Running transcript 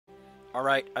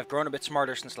Alright, I've grown a bit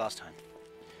smarter since last time.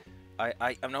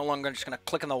 I'm no longer just going to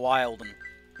click in the wild and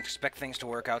expect things to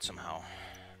work out somehow.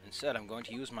 Instead, I'm going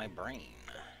to use my brain.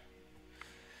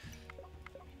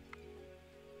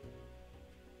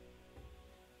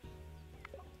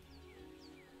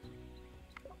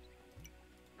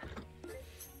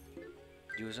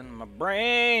 Using my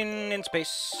brain in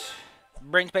space.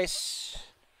 Brain space.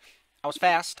 I was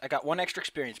fast. I got 1 extra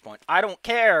experience point. I don't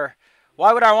care.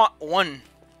 Why would I want 1?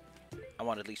 I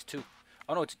want at least 2.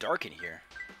 Oh no, it's dark in here.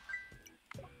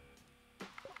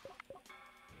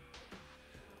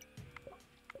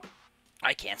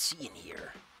 I can't see in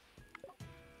here.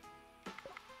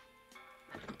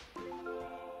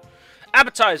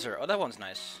 Appetizer. Oh, that one's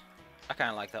nice. I kind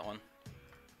of like that one.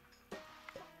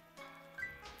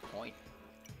 Point.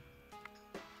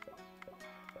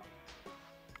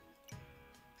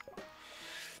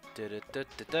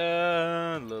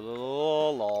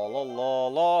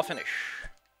 Finish.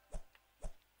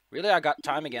 Really? I got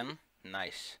time again?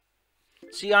 Nice.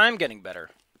 See, I'm getting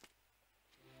better.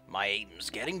 My aim's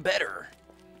getting better.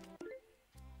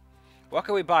 What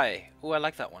can we buy? Ooh, I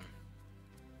like that one.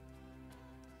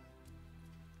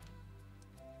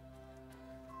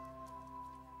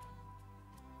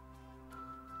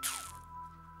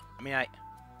 I mean,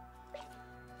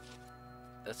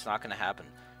 that's not gonna happen.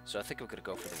 So I think we're gonna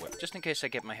go for the whip, just in case I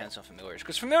get my hands on familiars.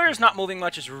 Because familiars not moving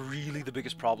much is really the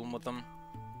biggest problem with them.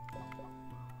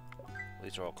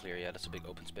 These are all clear, yeah, that's a big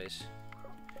open space.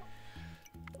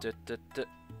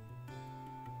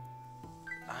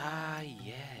 Ah,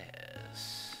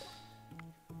 yes.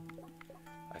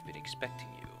 I've been expecting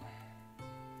you.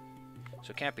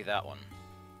 So it can't be that one.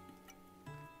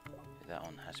 That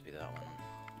one has to be that one.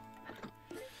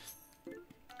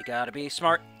 You gotta be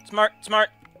smart, smart, smart.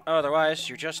 Otherwise,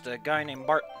 you're just a guy named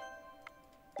Bart.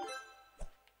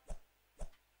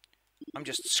 I'm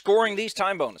just scoring these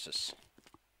time bonuses.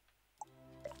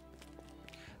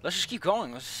 Let's just keep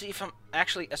going. Let's see if I'm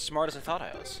actually as smart as I thought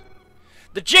I was.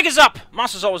 The jig is up!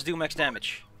 Monsters always do max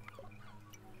damage.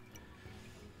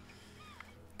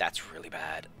 That's really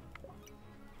bad.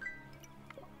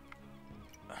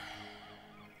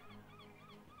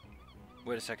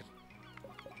 Wait a second.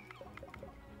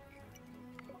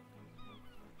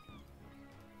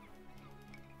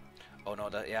 Oh no,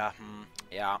 that, yeah,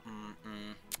 yeah,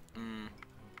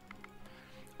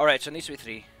 Alright, so it needs to be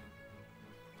 3.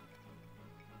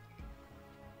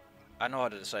 I know how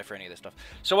to decipher any of this stuff.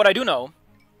 So what I do know,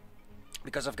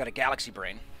 because I've got a galaxy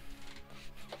brain.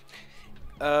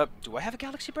 Do I have a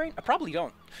galaxy brain? I probably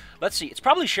don't. Let's see, it's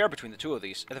probably shared between the 2 of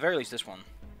these. At the very least, this one.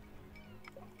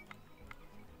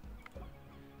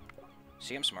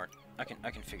 See, I'm smart. I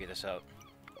can figure this out.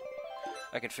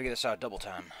 I can figure this out double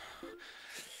time.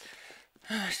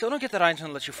 Still don't get that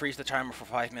item lets you freeze the timer for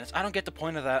 5 minutes. I don't get the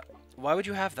point of that. Why would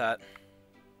you have that?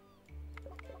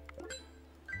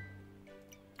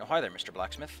 Oh, hi there, Mr.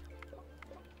 Blacksmith.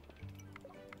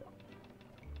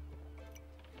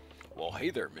 Well, hey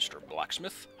there, Mr.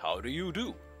 Blacksmith. How do you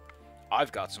do?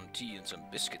 I've got some tea and some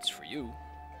biscuits for you.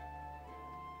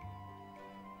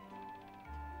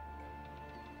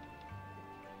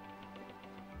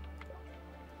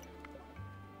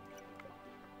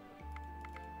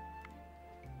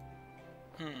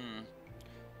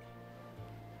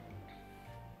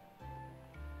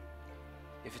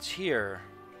 If it's here,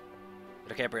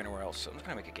 but I can't bring it anywhere else, so I'm just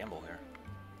gonna make a gamble here.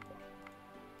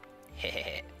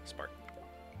 Hehehe, smart.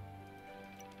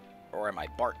 Or am I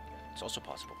Bart? It's also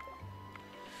possible.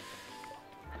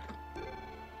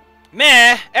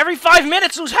 Meh! Every 5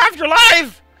 minutes lose half your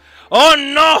life! Oh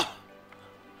no!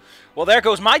 Well, there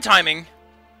goes my timing.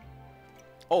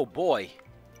 Oh boy.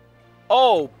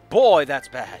 Oh boy, that's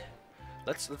bad.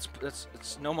 Let's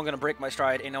no one gonna break my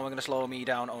stride, ain't no one gonna slow me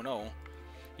down. Oh no.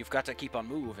 You've got to keep on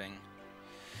moving.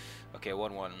 Okay,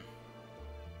 1-1.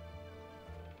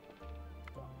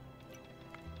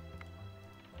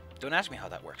 Don't ask me how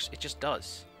that works. It just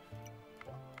does.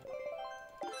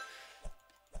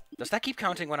 Does that keep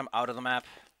counting when I'm out of the map?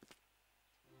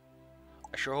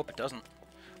 I sure hope it doesn't.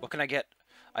 What can I get?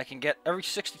 I can get every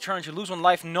 60 turns you lose 1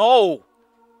 life. No!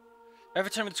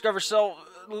 Every time you discover cell...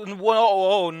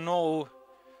 Oh no.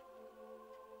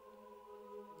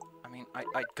 I mean,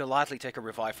 I'd gladly take a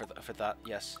revive for that,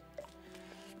 yes.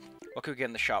 What can we get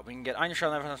in the shop? We can get iron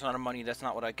shard, that's not a money, that's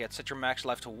not what I get. Set your max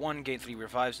life to 1, gain 3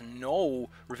 revives. No!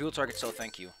 Reveal target, so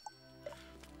thank you.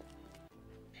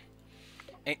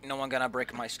 Ain't no one gonna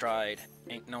break my stride.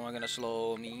 Ain't no one gonna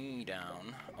slow me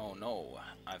down. Oh no,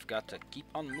 I've got to keep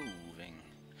on moving.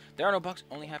 There are no bugs,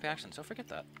 only happy accidents, so forget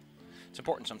that. It's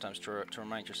important sometimes to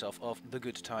remind yourself of the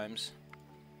good times.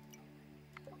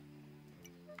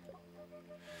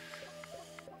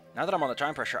 Now that I'm on the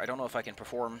time pressure, I don't know if I can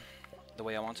perform the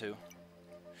way I want to.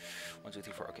 1, 2,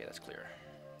 3, 4. Okay, that's clear.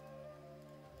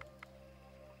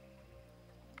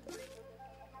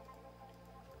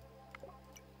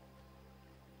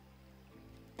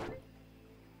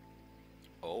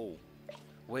 Oh.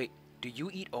 Wait, do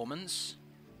you eat omens?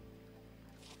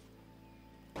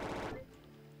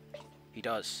 He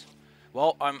does.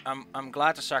 Well, I'm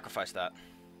glad to sacrifice that.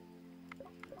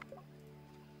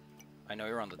 I know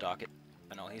you're on the docket.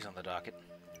 I know he's on the docket.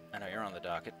 I know you're on the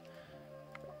docket.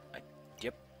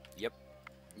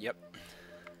 Yep.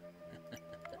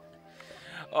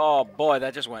 Oh boy,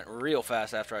 that just went real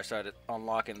fast after I started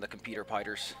unlocking the computer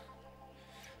piters.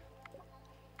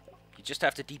 You just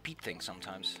have to depeat things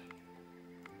sometimes.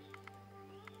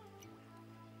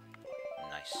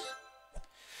 Nice.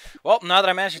 Well, now that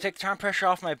I managed to take the time pressure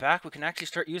off my back, we can actually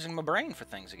start using my brain for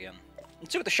things again.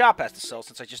 Let's see what the shop has to sell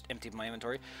since I just emptied my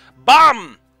inventory.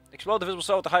 Bomb! Explode the visible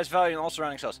cell with the highest value in all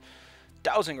surrounding cells.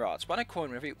 Dowsing rod. Spawn a coin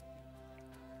whenever you...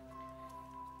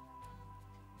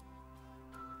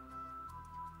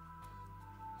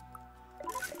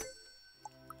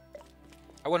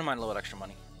 I wouldn't mind a little extra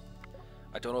money.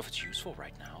 I don't know if it's useful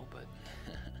right now, but...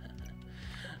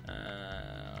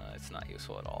 it's not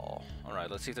useful at all. Alright,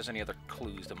 let's see if there's any other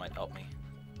clues that might help me.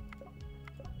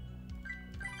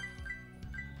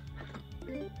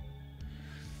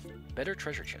 Better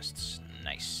treasure chests.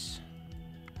 Nice.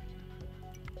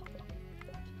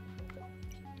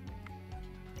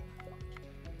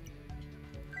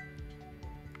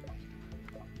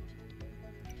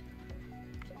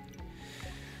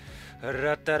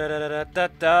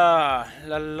 Ra-da-da-da-da-da-da.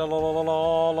 La la la la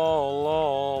la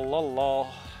la la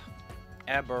la.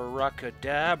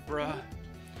 Abracadabra.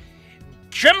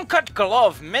 Gem cut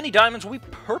glove. Many diamonds will be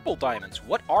purple diamonds.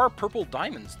 What are purple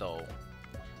diamonds, though?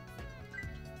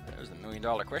 There's the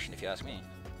 $1,000,000 question, if you ask me.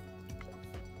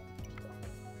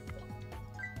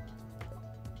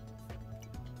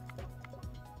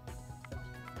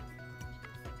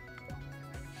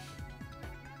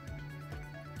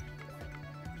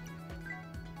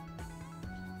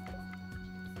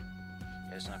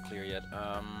 It's not clear yet.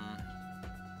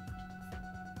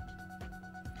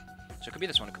 So it could be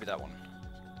this one, it could be that one.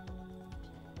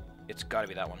 It's gotta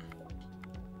be that one.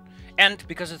 And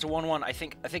because it's a 1-1, I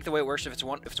think the way it works, if it's a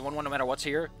 1-1 no matter what's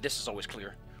here, this is always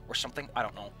clear. Or something, I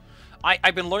don't know.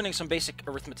 I've been learning some basic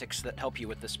arithmetics that help you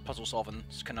with this puzzle solving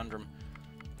conundrum.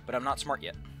 But I'm not smart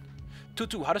yet.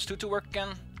 2-2, how does 2-2 work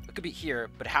again? It could be here,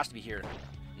 but it has to be here.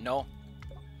 No.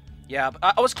 Yeah,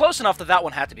 but I was close enough that that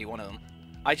one had to be one of them.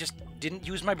 I just didn't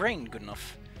use my brain good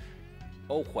enough.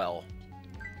 Oh well.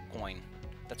 Coin.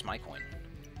 That's my coin.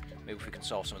 Maybe if we can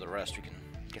solve some of the rest, we can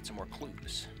get some more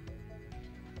clues.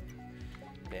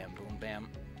 Bam, boom, bam.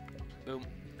 Boom,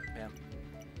 bam.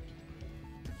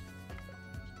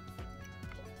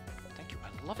 Thank you. I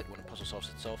love it when a puzzle solves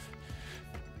itself.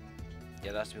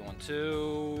 Yeah, that has to be one,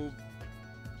 too.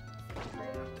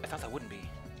 I thought that wouldn't be.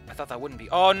 I thought that wouldn't be.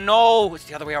 Oh, no! It's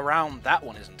the other way around. That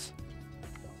one isn't.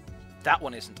 That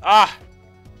one isn't. Ah!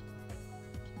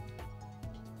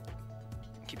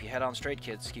 Keep your head on straight,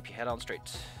 kids. Keep your head on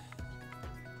straight.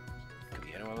 Could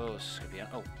be any one of those. Could be any...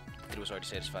 Oh, it was already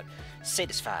satisfied.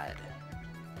 Satisfied.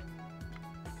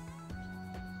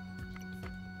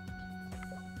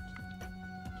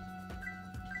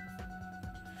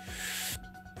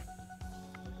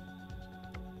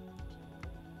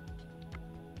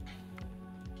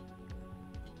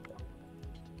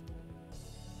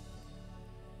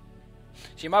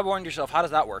 So you might be wondering to yourself, how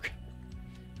does that work?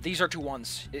 These are 2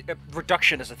 1s.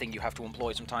 Reduction is a thing you have to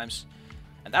employ sometimes.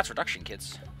 And that's reduction,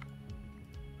 kids.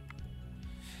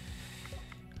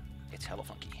 It's hella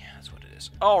funky. That's what it is.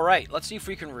 Alright, let's see if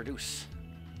we can reduce.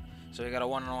 So we got a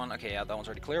 1 and 1. Okay, yeah, that one's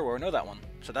already clear. We already know that one.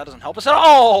 So that doesn't help us at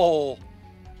all!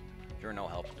 You're no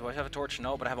help. Do I have a torch?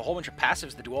 No, but I have a whole bunch of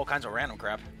passives that do all kinds of random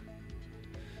crap.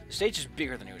 The stage is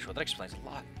bigger than usual. That explains a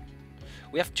lot.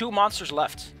 We have 2 monsters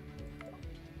left.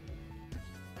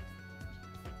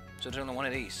 So there's only one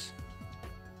of these.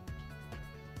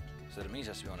 So that means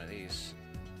it has to be one of these.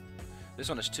 This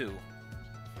one is 2.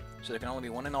 So there can only be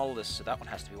 1 in all of this, so that one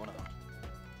has to be one of them.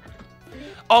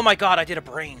 Oh my god, I did a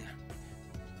brain!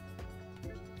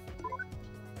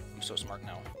 I'm so smart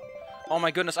now. Oh my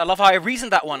goodness, I love how I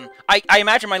reasoned that one! I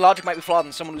imagine my logic might be flawed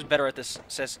and someone who's better at this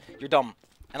says, "You're dumb."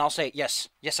 And I'll say, yes,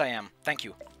 yes I am. Thank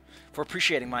you. For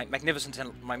appreciating my magnificent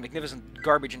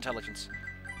garbage intelligence.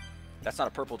 That's not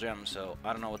a purple gem, so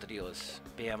I don't know what the deal is.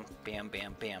 Bam, bam,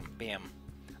 bam, bam, bam.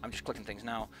 I'm just clicking things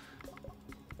now,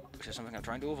 which is something I'm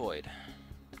trying to avoid.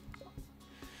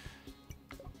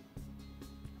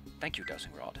 Thank you,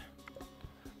 dowsing rod.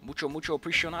 Mucho, mucho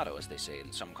aprisionado, as they say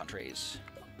in some countries.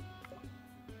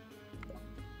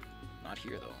 not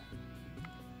here,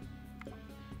 though.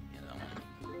 Yeah, that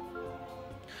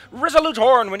one. Resolute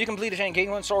Horn! When you complete a chain, gain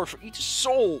 1 sword for each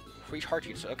soul. For each heart,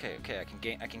 okay,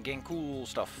 I can gain cool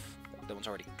stuff. That one's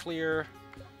already clear.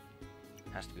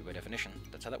 Has to be by definition.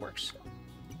 That's how that works.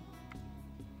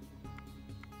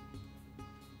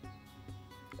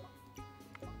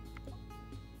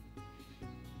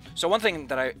 So one thing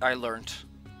that I learned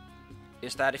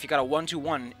is that if you got a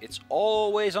 1-2-1, it's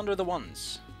always under the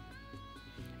ones.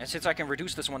 And since I can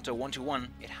reduce this one to 1-2-1,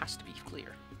 it has to be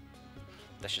clear.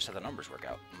 That's just how the numbers work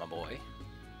out, my boy.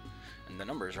 And the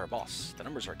numbers are boss. The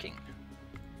numbers are king.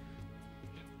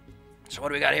 So what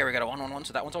do we got here? We got a 1-1-1,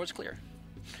 so that one's always clear.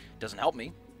 Doesn't help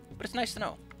me, but it's nice to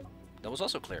know. That was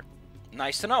also clear.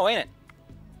 Nice to know, ain't it?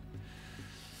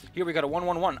 Here we got a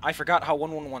 1-1-1. I forgot how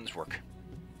 1-1-1s work.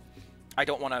 I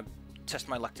don't want to test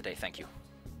my luck today, thank you.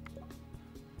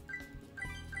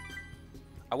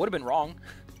 I would have been wrong.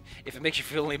 If it makes you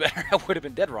feel any better, I would have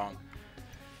been dead wrong.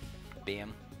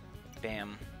 Bam.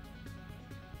 Bam.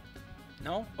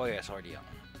 No? Oh yeah, it's already out.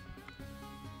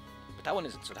 But that one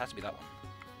isn't, so it has to be that one.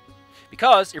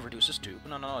 Because it reduces to...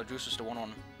 No, it reduces to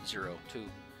 1-1-0, 2.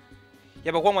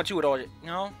 Yeah, but 1-1-2 would already...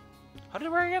 No? How did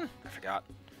it work again? I forgot.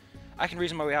 I can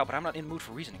reason my way out, but I'm not in the mood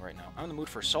for reasoning right now. I'm in the mood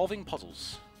for solving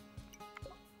puzzles.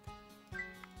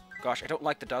 Gosh, I don't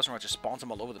like the dozen where it just spawns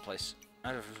them all over the place.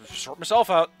 I have to sort myself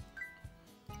out.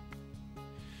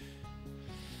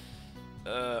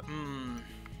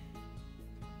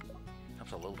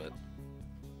 Helps a little bit.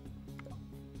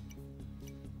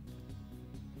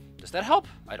 Does that help?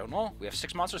 I don't know. We have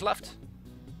 6 monsters left.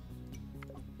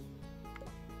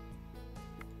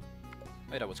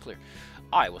 Wait, that was clear.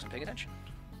 I wasn't paying attention.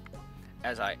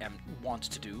 As I am wont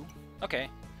to do. Okay.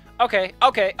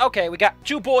 Okay. We got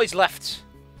 2 boys left.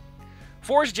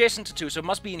 4 is adjacent to 2, so it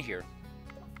must be in here.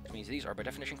 Which means these are by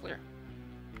definition clear.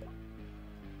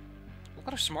 Look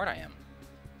how smart I am.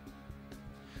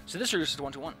 So this reduces to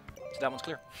 1-1. So that one's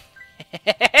clear.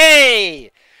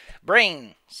 Hey!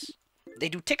 Brains. They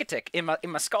do tick-a-tick in my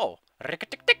skull.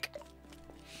 Rick-a-tick-tick.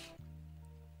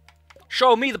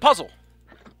 Show me the puzzle.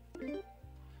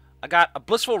 I got a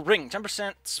blissful ring.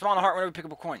 10% spawn a heart whenever you pick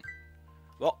up a coin.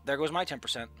 Well, there goes my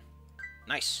 10%.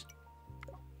 Nice.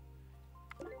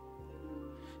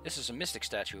 This is a mystic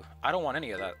statue. I don't want any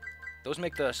of that. Those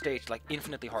make the stage, like,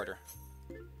 infinitely harder.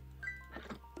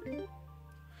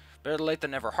 Better late than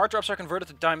never. Heart drops are converted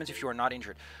to diamonds if you are not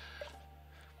injured.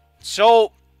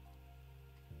 So,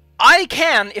 I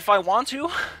can, if I want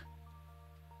to.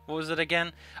 What was it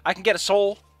again? I can get a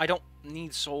soul. I don't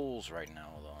need souls right now,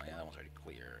 though. Yeah, that one's already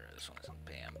clear. This one isn't.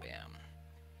 Bam, bam.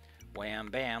 Wham,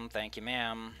 bam. Thank you,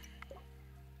 ma'am.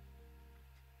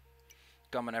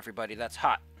 Gumming everybody. That's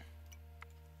hot.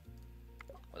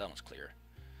 Well, that one's clear.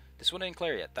 This one ain't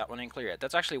clear yet. That one ain't clear yet.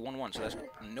 That's actually 1-1, so that's...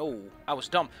 No. I was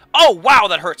dumb. Oh, wow,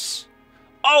 that hurts!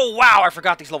 Oh, wow, I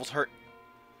forgot these levels hurt.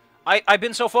 I've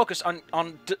been so focused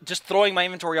on just throwing my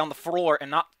inventory on the floor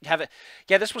and not have it...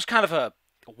 Yeah, this was kind of a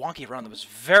wonky run. That was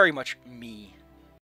very much me.